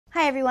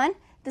everyone,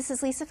 this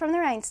is Lisa from the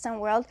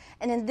Rhinestone World,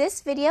 and in this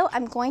video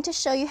I'm going to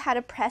show you how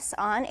to press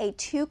on a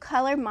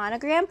two-color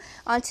monogram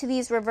onto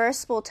these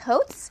reversible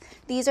totes.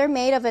 These are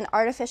made of an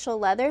artificial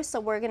leather, so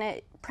we're going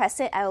to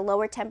press it at a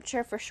lower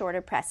temperature for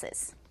shorter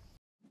presses.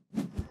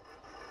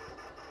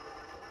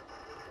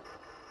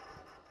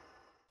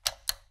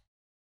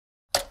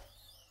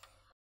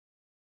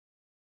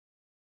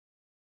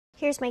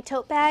 Here's my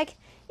tote bag.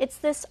 It's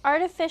this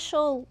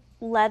artificial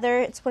leather.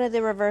 It's one of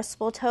the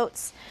reversible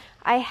totes.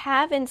 I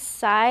have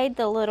inside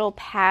the little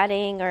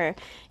padding or,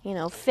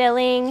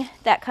 filling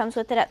that comes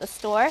with it at the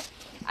store.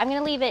 I'm going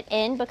to leave it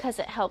in because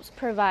it helps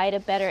provide a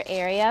better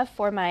area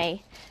for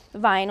my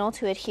vinyl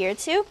to adhere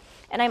to.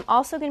 And I'm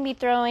also going to be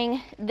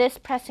throwing this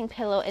pressing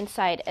pillow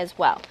inside as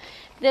well.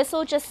 This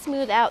will just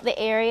smooth out the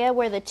area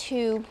where the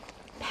two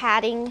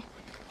padding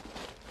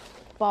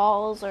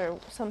balls or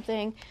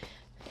something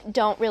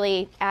don't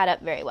really add up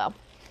very well.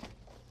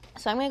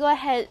 So I'm going to go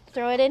ahead and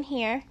throw it in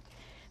here.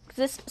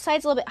 This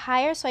side's a little bit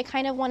higher, so I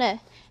kind of want to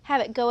have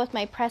it go with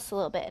my press a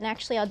little bit, and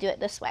actually I'll do it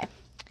this way.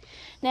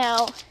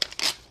 Now,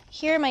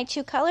 here are my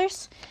two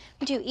colors.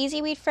 We do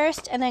Easy Weed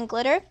first and then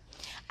glitter.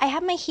 I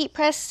have my heat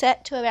press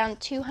set to around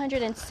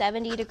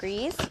 270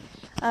 degrees.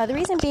 The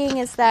reason being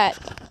is that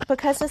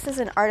because this is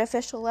an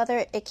artificial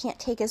leather, it can't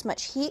take as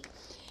much heat,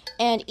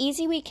 and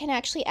Easy Weed can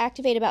actually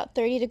activate about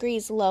 30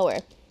 degrees lower.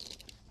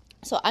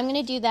 So I'm going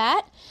to do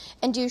that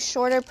and do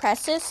shorter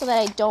presses so that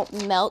I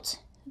don't melt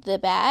the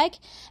bag,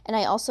 and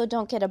I also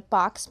don't get a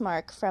box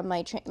mark from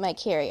my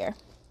carrier.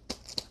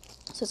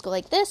 So let's go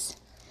like this,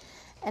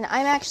 and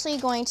I'm actually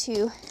going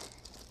to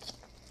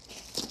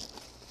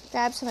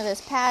grab some of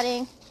this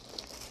padding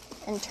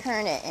and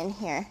turn it in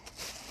here.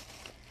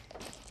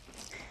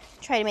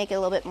 Try to make it a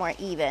little bit more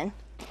even.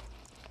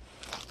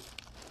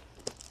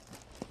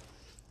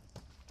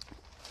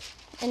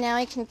 And now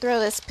I can throw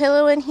this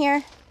pillow in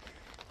here.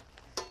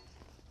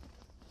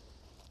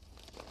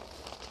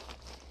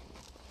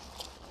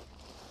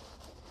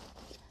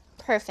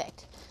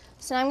 Perfect.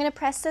 So now I'm going to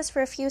press this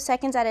for a few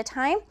seconds at a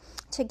time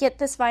to get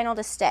this vinyl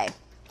to stay.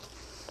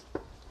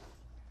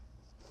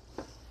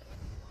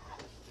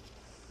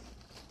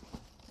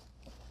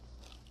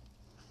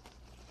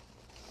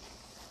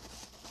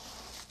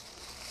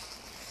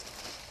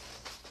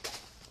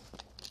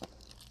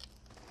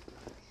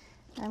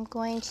 I'm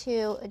going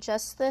to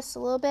adjust this a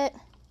little bit.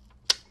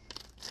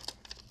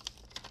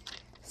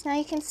 So now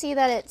you can see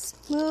that it's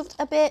moved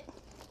a bit.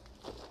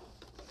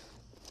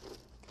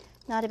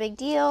 Not a big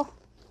deal.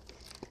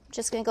 I'm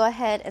just going to go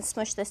ahead and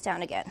smush this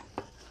down again.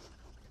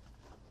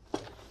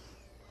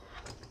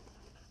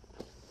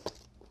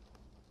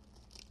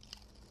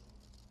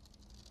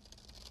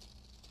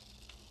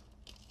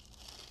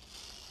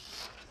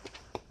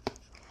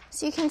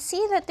 So you can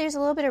see that there's a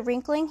little bit of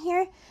wrinkling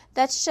here.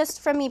 That's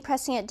just from me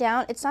pressing it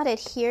down. It's not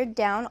adhered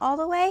down all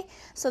the way,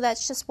 so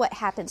that's just what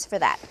happens for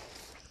that.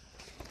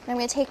 I'm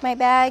going to take my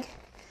bag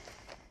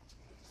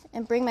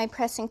and bring my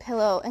pressing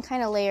pillow and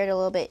kind of layer it a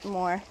little bit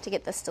more to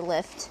get this to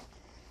lift.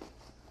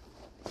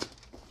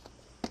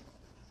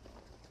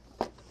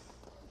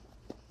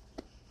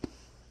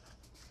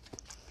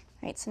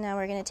 Alright, so now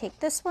we're going to take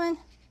this one,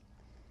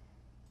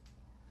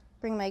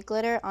 bring my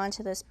glitter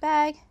onto this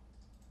bag,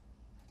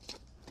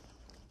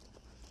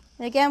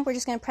 and again we're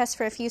just going to press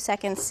for a few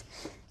seconds.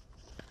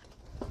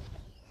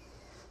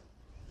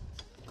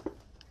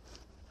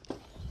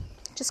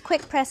 Just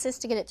quick presses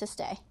to get it to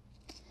stay.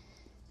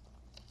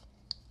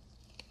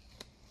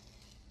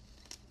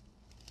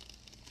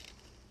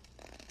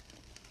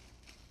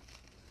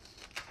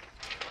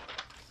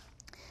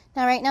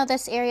 Now right now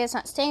this area is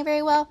not staying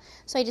very well,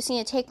 so I just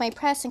need to take my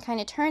press and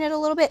kind of turn it a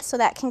little bit so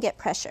that can get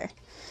pressure.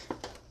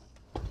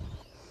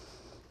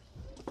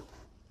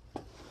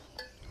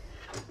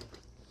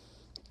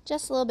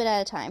 Just a little bit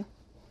at a time.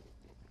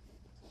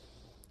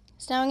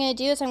 So now what I'm going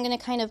to do is I'm going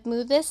to kind of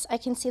move this. I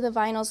can see the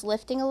vinyl's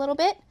lifting a little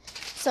bit,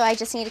 so I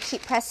just need to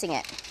keep pressing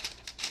it.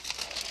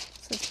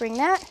 So let's bring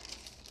that.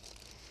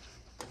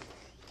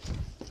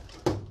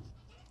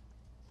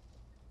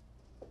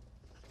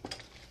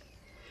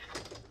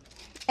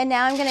 And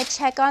now I'm going to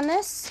check on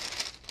this,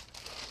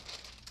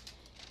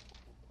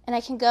 and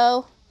I can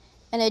go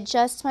and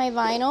adjust my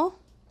vinyl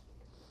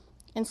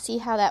and see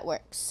how that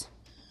works.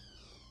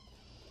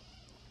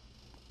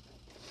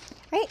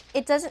 Right,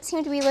 it doesn't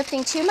seem to be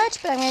lifting too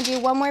much, but I'm going to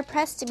do one more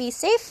press to be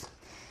safe,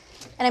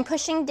 and I'm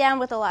pushing down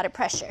with a lot of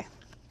pressure.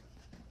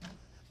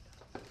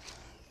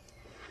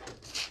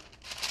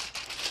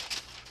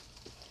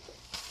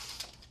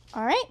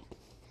 All right,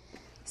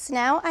 so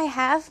now I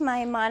have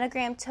my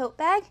monogram tote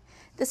bag.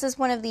 This is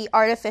one of the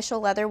artificial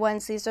leather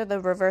ones. These are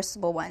the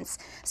reversible ones.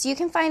 So you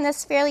can find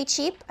this fairly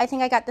cheap. I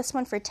think I got this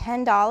one for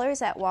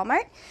 $10 at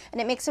Walmart, and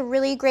it makes a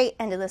really great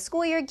end of the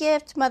school year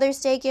gift,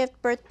 Mother's Day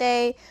gift,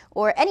 birthday,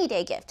 or any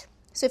day gift.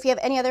 So if you have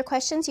any other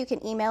questions, you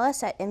can email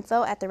us at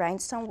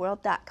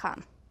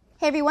info@therhinestoneworld.com.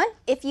 Hey everyone,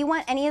 if you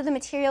want any of the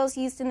materials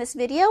used in this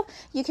video,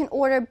 you can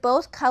order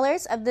both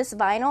colors of this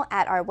vinyl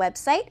at our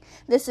website.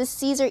 This is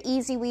Caesar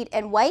Easy Weed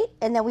and White,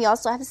 and then we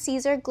also have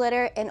Caesar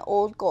Glitter and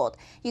Old Gold.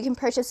 You can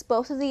purchase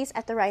both of these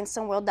at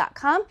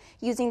therhinestoneworld.com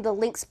using the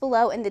links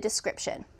below in the description.